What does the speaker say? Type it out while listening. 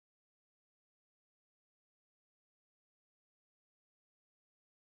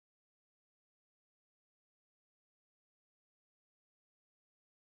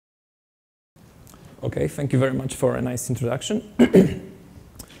Okay, thank you very much for a nice introduction.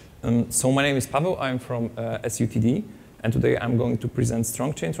 So my name is Pawel, I'm from SUTD, and today I'm going to present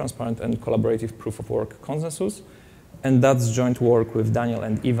StrongChain transparent and collaborative proof of work consensus, and that's joint work with Daniel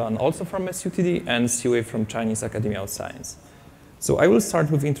and Ivan, also from SUTD, and Siwei from Chinese Academy of Science. So I will start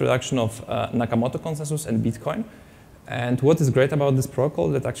with introduction of Nakamoto consensus and Bitcoin, and what is great about this protocol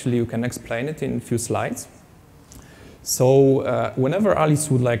that actually you can explain it in a few slides. So whenever Alice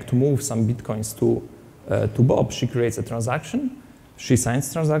would like to move some Bitcoins to Bob, she creates a transaction, she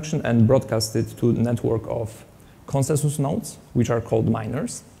signs transaction and broadcasts it to the network of consensus nodes, which are called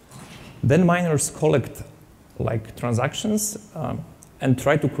miners. Then miners collect like transactions and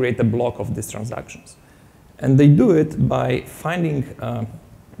try to create a block of these transactions. And they do it by finding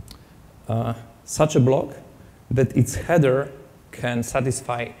such a block that its header can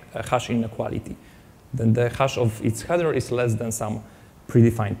satisfy a hash inequality. Then the hash of its header is less than some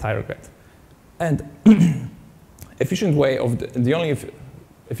predefined target. And efficient way of the only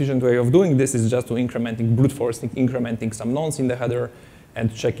efficient way of doing this is just to brute forcing, incrementing some nonce in the header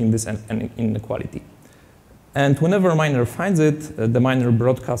and checking this inequality. And whenever a miner finds it, the miner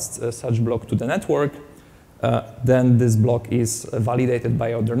broadcasts such block to the network. Then this block is validated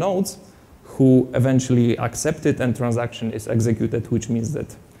by other nodes who eventually accept it and transaction is executed, which means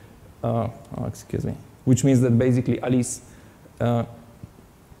that which means that basically Alice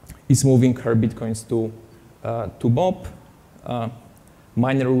is moving her bitcoins to Bob.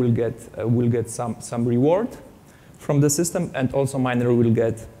 Miner will get some reward from the system, and also miner will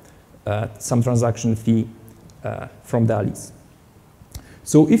get some transaction fee from the Alice.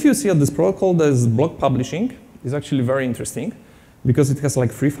 So if you see at this protocol, there's block publishing is actually very interesting because it has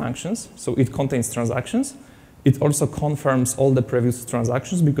like 3 functions. So it contains transactions. It also confirms all the previous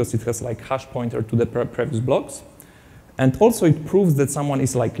transactions because it has like hash pointer to the previous blocks. And also it proves that someone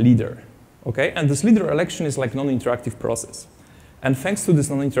is like leader, okay? And this leader election is like non-interactive process. And thanks to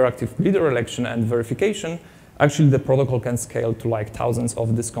this non-interactive leader election and verification, actually the protocol can scale to like thousands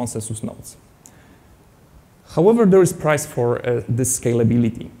of these consensus nodes. However, there is price for this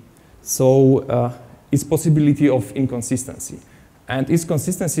scalability. So it's possibility of inconsistency. And its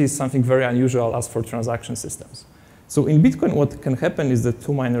consistency is something very unusual as for transaction systems. So in Bitcoin, what can happen is that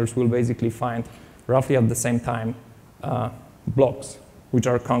 2 miners will basically find roughly at the same time blocks, which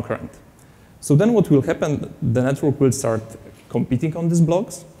are concurrent. So then what will happen, the network will start competing on these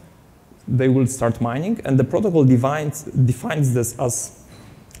blocks. They will start mining, and the protocol defines this as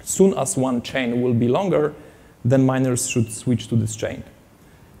soon as one chain will be longer, then miners should switch to this chain.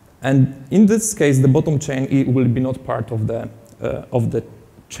 And in this case, the bottom chain will be not part of the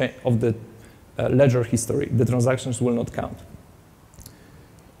ledger history. The transactions will not count.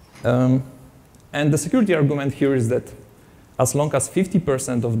 And the security argument here is that as long as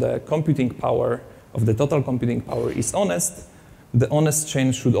 50% of the computing power, of the total computing power is honest, the honest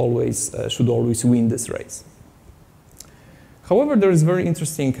chain should always win this race. However, there is a very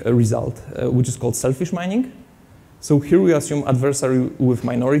interesting result, which is called selfish mining. So here we assume adversary with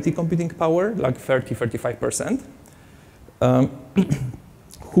minority computing power, like 30–35%.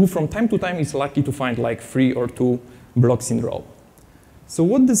 Who from time to time is lucky to find like 3 or 2 blocks in a row. So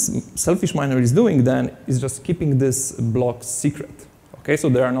what this selfish miner is doing then is just keeping this blocks secret. Okay, so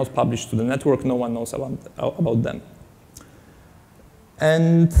they are not published to the network, no one knows about them.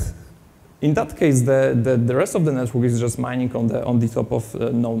 And in that case, the rest of the network is just mining on the top of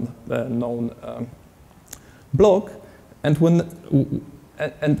a known block, and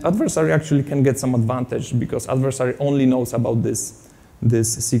adversary actually can get some advantage because adversary only knows about this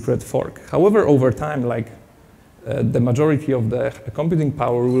secret fork. However, over time, like the majority of the computing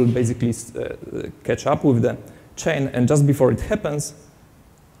power will basically catch up with the chain, and just before it happens,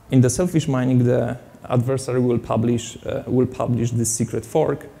 in the selfish mining, the adversary will publish this secret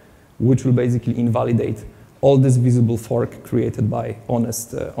fork, which will basically invalidate all this visible fork created by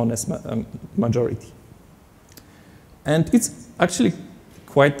honest majority. And it's actually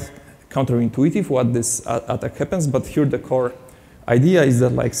quite counterintuitive what this attack happens, but here the core idea is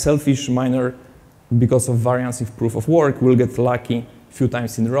that like selfish miner, because of variance of proof of work, will get lucky a few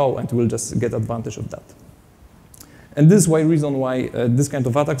times in a row and will just get advantage of that. And this is reason why this kind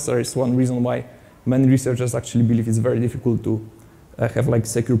of attacks is one reason why many researchers actually believe it's very difficult to have like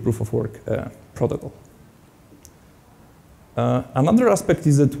secure proof of work protocol. Another aspect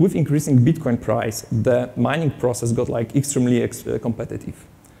is that with increasing Bitcoin price, the mining process got like extremely competitive.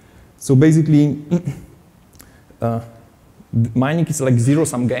 So basically, mining is like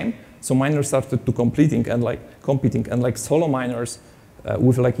zero-sum game. So miners started to competing and like solo miners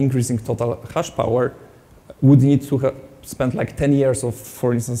with like increasing total hash power would need to spent like 10 years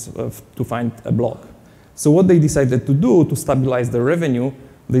for instance, to find a block. So what they decided to do to stabilize the revenue,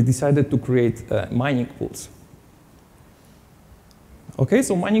 they decided to create mining pools. Okay,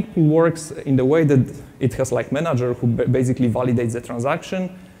 so mining pool works in the way that it has like manager who basically validates the transaction,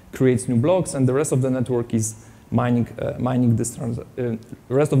 creates new blocks, and the rest of the network is mining this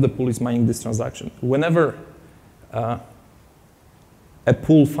rest of the pool is mining this transaction. Whenever a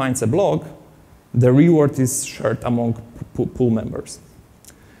pool finds a block, the reward is shared among pool members.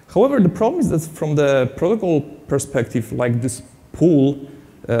 However, the problem is that from the protocol perspective, like this pool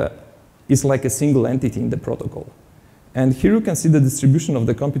is like a single entity in the protocol. And here you can see the distribution of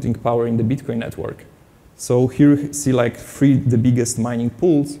the computing power in the Bitcoin network. So here you see like the biggest mining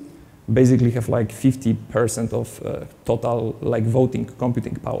pools basically have like 50% of total like voting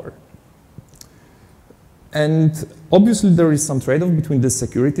computing power. And obviously there is some trade-off between this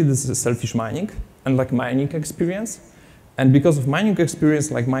security, this is selfish mining, and like mining experience. And because of mining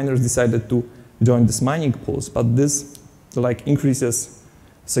experience, like miners decided to join this mining pools, but this like increases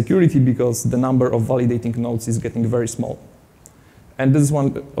security because the number of validating nodes is getting very small. And this is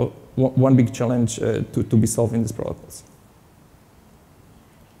one big challenge to be solved in these protocols.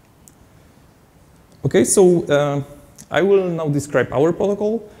 Okay, so I will now describe our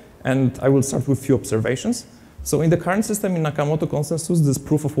protocol, and I will start with a few observations. So in the current system in Nakamoto consensus, this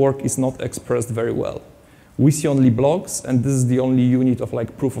proof of work is not expressed very well. We see only blocks, and this is the only unit of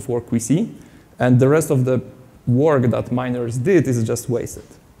like proof of work we see. And the rest of the work that miners did is just wasted.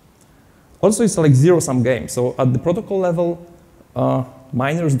 Also, it's like zero-sum game. So at the protocol level,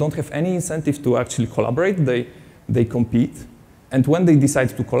 miners don't have any incentive to actually collaborate. They compete. And when they decide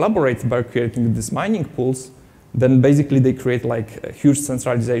to collaborate by creating these mining pools, then basically they create like huge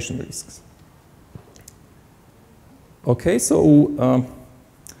centralization risks. Okay, so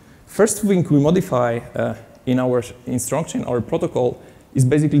first thing we modify in StrongChain, our protocol, is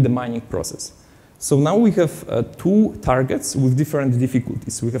basically the mining process. So now we have two targets with different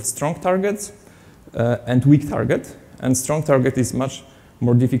difficulties. We have strong targets and weak target, and strong target is much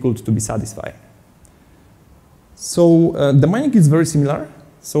more difficult to be satisfied. So the mining is very similar.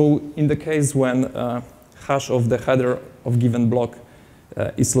 So in the case when hash of the header of given block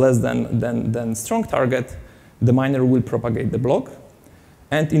is less than strong target, the miner will propagate the block.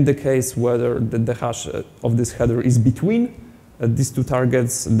 And in the case whether the hash of this header is between these two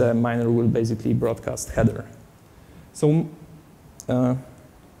targets, the miner will basically broadcast header. So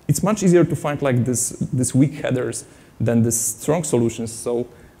it's much easier to find like this weak headers than the strong solutions. So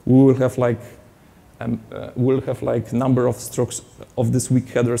we will have like number of strokes of these weak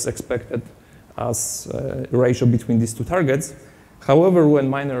headers expected as a ratio between these two targets. However, when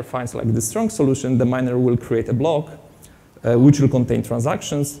miner finds like the strong solution, the miner will create a block which will contain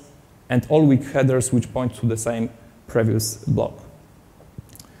transactions and all weak headers which point to the same previous block.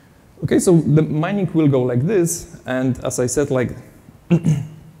 Okay, so the mining will go like this, and as I said, like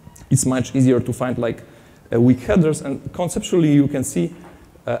it's much easier to find like weak headers, and conceptually you can see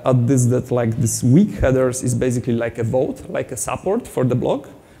at this that like this weak headers is basically like a vote, like a support for the block,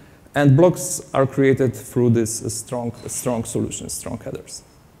 and blocks are created through this strong solutions, strong headers.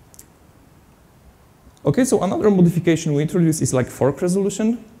 Okay, so another modification we introduce is like fork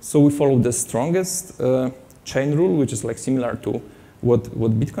resolution. So we follow the strongest chain rule, which is like similar to what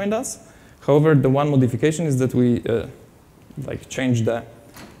Bitcoin does. However, the one modification is that we like change the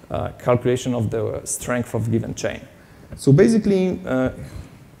calculation of the strength of given chain. So basically,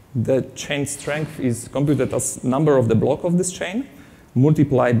 the chain strength is computed as number of the block of this chain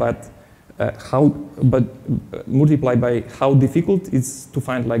multiplied by how difficult it is to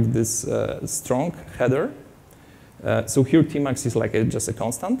find like this strong header. So here Tmax is like just a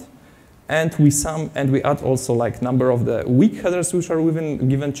constant. And we add also like number of the weak headers which are within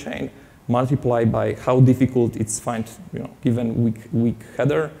given chain multiplied by how difficult it's find given weak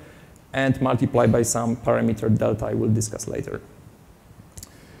header, and multiply by some parameter delta I will discuss later.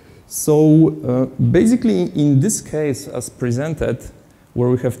 So basically in this case as presented, where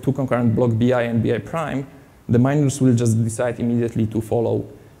we have two concurrent block BI and BI prime, the miners will just decide immediately to follow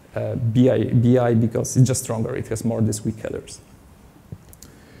BI because it's just stronger, it has more these weak headers.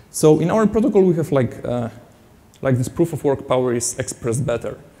 So in our protocol we have like this proof of work power is expressed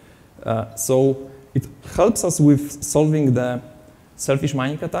better. So it helps us with solving the selfish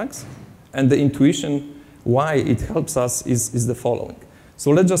mining attacks, and the intuition why it helps us is the following.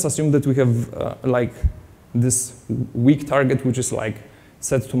 So let's just assume that we have like this weak target which is like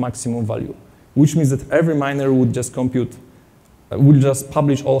set to maximum value, which means that every miner would just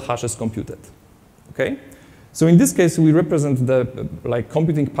publish all hashes computed. Okay? So in this case we represent the like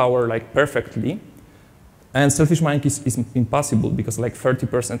computing power like perfectly, And selfish mining is impossible because like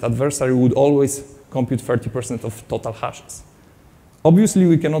 30% adversary would always compute 30% of total hashes. Obviously,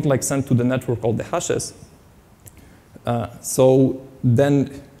 we cannot like send to the network all the hashes. So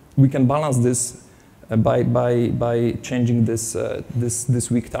then we can balance this by changing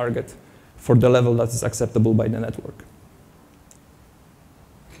this weak target for the level that is acceptable by the network.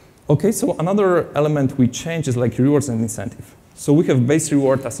 Okay, so another element we change is like rewards and incentive. So we have base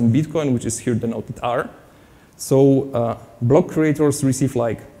reward as in Bitcoin, which is here denoted R. So block creators receive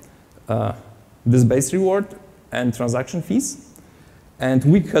like this base reward and transaction fees. And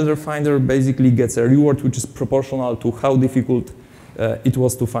weak header finder basically gets a reward which is proportional to how difficult it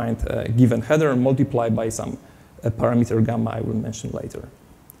was to find a given header multiplied by some parameter gamma I will mention later.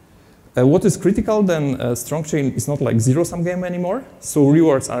 What is critical then, StrongChain is not like zero-sum game anymore. So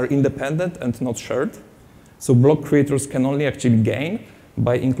rewards are independent and not shared. So block creators can only actually gain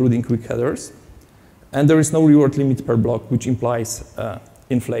by including weak headers. And there is no reward limit per block, which implies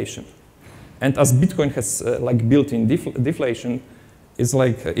inflation. And as Bitcoin has like built-in deflation, it's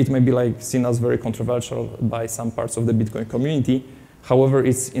like it may be like seen as very controversial by some parts of the Bitcoin community. However,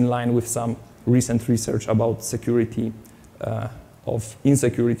 it's in line with some recent research about security of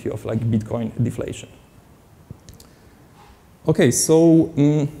insecurity of like Bitcoin deflation. Okay, so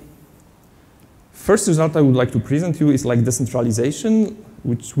first result I would like to present you is like decentralization,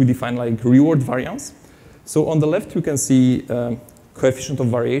 which we define like reward variance. So on the left you can see coefficient of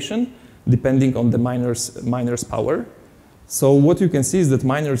variation depending on the miner's power. So what you can see is that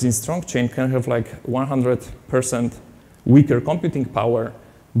miners in StrongChain can have like 100% weaker computing power,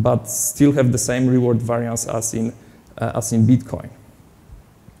 but still have the same reward variance as in Bitcoin.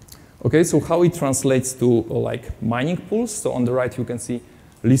 Okay, so how it translates to like mining pools. So on the right you can see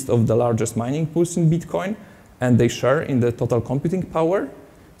list of the largest mining pools in Bitcoin, and they share in the total computing power.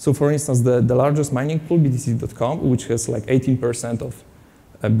 So for instance, the largest mining pool, BTC.com, which has like 18% of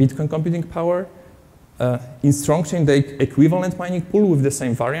Bitcoin computing power. In StrongChain, the equivalent mining pool with the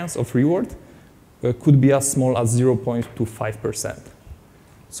same variance of reward could be as small as 0.25%.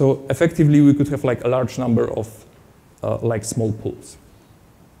 So effectively, we could have like a large number of like small pools.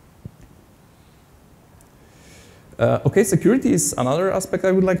 Okay, security is another aspect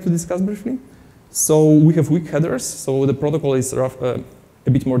I would like to discuss briefly. So we have weak headers. So the protocol is a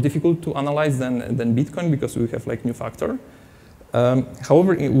bit more difficult to analyze than Bitcoin because we have like new factor.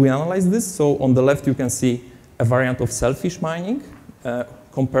 However, we analyze this. So on the left, you can see a variant of selfish mining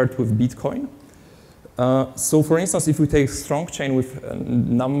compared with Bitcoin. So for instance, if we take StrongChain with a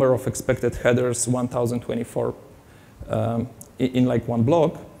number of expected headers, 1024 in like one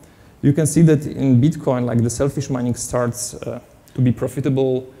block, you can see that in Bitcoin, like the selfish mining starts to be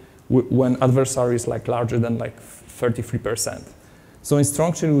profitable when adversary is like larger than like 33%. So in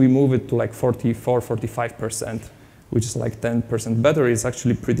StrongChain, we move it to like 44, 45%, which is like 10% better. It's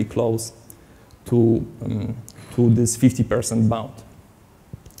actually pretty close to this 50% bound.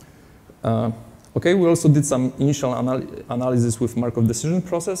 Okay, we also did some initial analysis with Markov decision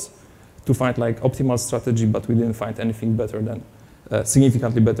process to find like optimal strategy, but we didn't find anything better than,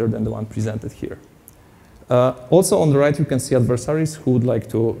 significantly better than the one presented here. Also on the right, you can see adversaries who would like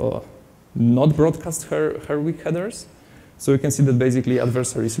to not broadcast her weak headers. So you can see that basically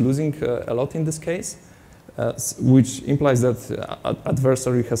adversary is losing a lot in this case, which implies that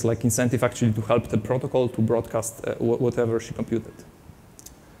adversary has like incentive actually to help the protocol to broadcast whatever she computed.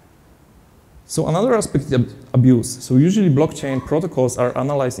 So another aspect is abuse. So usually blockchain protocols are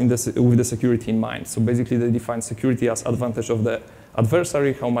analyzed with the security in mind. So basically they define security as advantage of the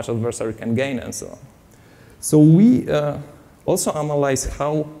adversary, how much adversary can gain, and so on. So we also analyze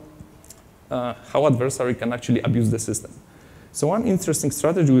how adversary can actually abuse the system. So one interesting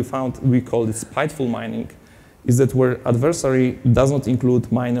strategy we found, we call it spiteful mining, is that where adversary does not include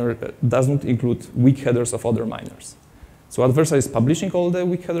weak headers of other miners. So adversary is publishing all the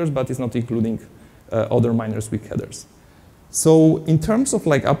weak headers, but is not including other miners' weak headers. So in terms of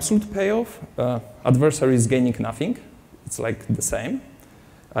like absolute payoff, adversary is gaining nothing. It's like the same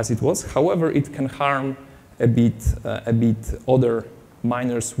as it was. However, it can harm a bit other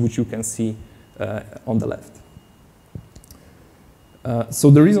miners, which you can see on the left. So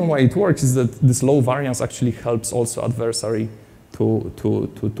the reason why it works is that this low variance actually helps also adversary to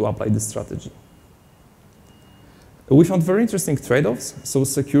apply this strategy. We found very interesting trade-offs. So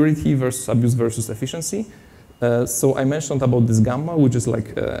security versus abuse versus efficiency. So I mentioned about this gamma, which is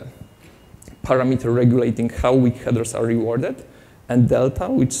like a parameter regulating how weak headers are rewarded, and delta,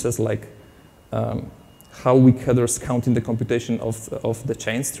 which says like how weak headers count in the computation of the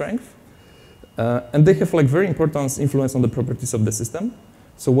chain strength. And they have like very important influence on the properties of the system.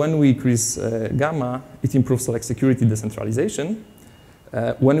 So when we increase gamma, it improves like security decentralization.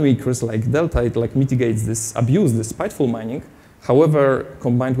 When we increase like delta, it like mitigates this abuse, this spiteful mining. However,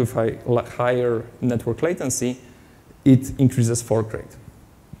 combined with higher network latency, it increases fork rate.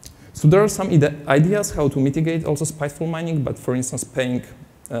 So there are some ideas how to mitigate also spiteful mining, but for instance, paying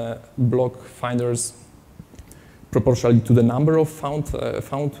block finders proportionally to the number of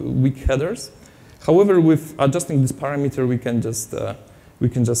found weak headers. However, with adjusting this parameter, we can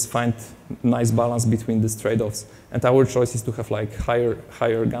just find nice balance between these trade-offs. And our choice is to have like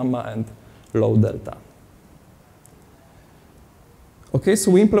higher gamma and low delta. Okay, so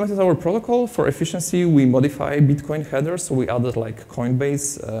we implemented our protocol. For efficiency, we modify Bitcoin headers. So we added like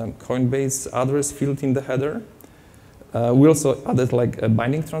Coinbase address field in the header. We also added like a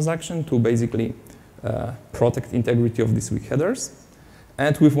binding transaction to basically protect integrity of these weak headers.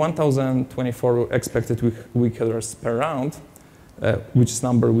 And with 1,024 expected weak headers per round, which is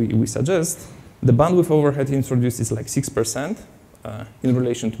number we suggest, the bandwidth overhead introduced is like 6% in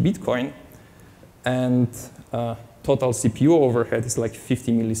relation to Bitcoin. And total CPU overhead is like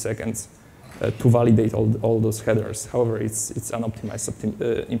 50 milliseconds to validate all those headers. However, it's an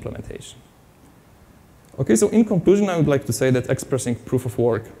optimized implementation. Okay, so in conclusion, I would like to say that expressing proof of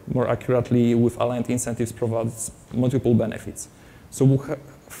work more accurately with aligned incentives provides multiple benefits. So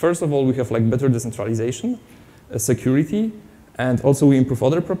first of all, we have like better decentralization, security, and also we improve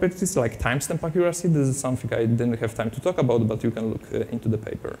other properties like timestamp accuracy. This is something I didn't have time to talk about, but you can look into the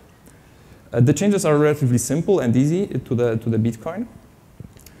paper. The changes are relatively simple and easy to the Bitcoin.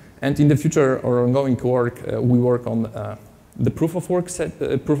 And in the future or ongoing work, we work on the proof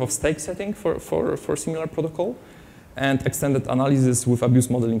of stake setting for similar protocol, and extended analysis with abuse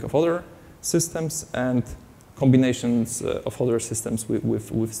modeling of other systems and combinations of other systems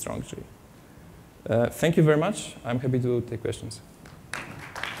with StrongChain. Thank you very much. I'm happy to take questions.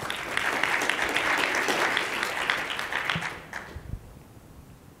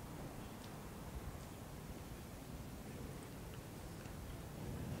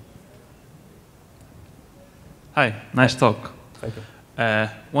 Hi, nice talk. Thank you.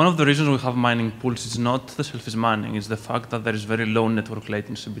 One of the reasons we have mining pools is not the selfish mining, it's the fact that there is very low network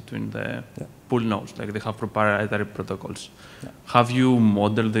latency between the pool nodes, like they have proprietary protocols. Yeah. Have you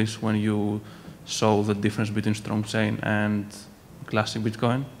modeled this when you saw the difference between StrongChain and classic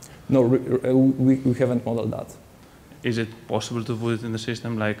Bitcoin? No, we haven't modeled that. Is it possible to put it in the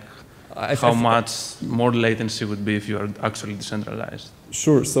system? Like, how much more latency would be if you are actually decentralized?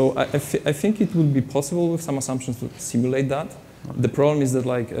 Sure. So I think it would be possible with some assumptions to simulate that. Okay. The problem is that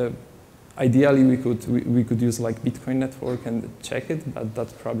like ideally we could use like Bitcoin network and check it, but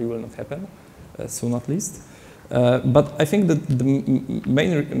that probably will not happen soon at least. But I think that the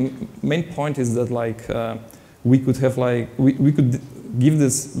main point is that like we could have like we could give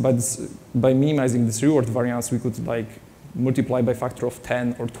this by minimizing this reward variance, we could like multiply by a factor of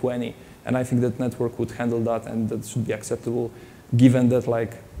 10 or 20, and I think that network would handle that, and that should be acceptable, given that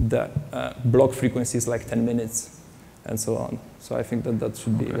like the block frequency is like 10 minutes, and so on. So I think that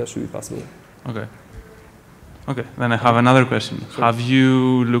should be possible. Okay. Okay. Then I have another question. Sure. Have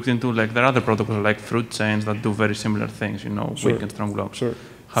you looked into like there are other protocols like fruit chains that do very similar things, you know, sure. weak and strong blocks. Sure.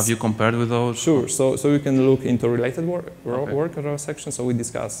 Have you compared with those? Sure. So you can look into related work in our section. So we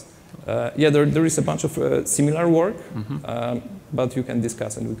discuss. Yeah, there is a bunch of similar work, but you can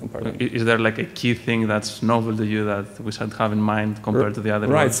discuss and we compare them. Is there like a key thing that's novel to you that we should have in mind compared to the other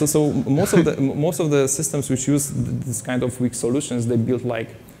Right. ones? So most of the systems which use this kind of weak solutions, they build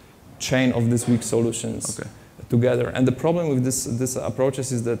like chain of these weak solutions together. And the problem with this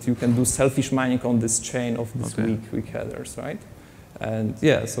approaches is that you can do selfish mining on this chain of these weak headers, right? And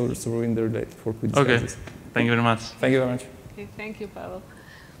yeah, so we're in the related work with this. Okay. Thank you very much. Thank you very much. Okay, thank you, Pawel.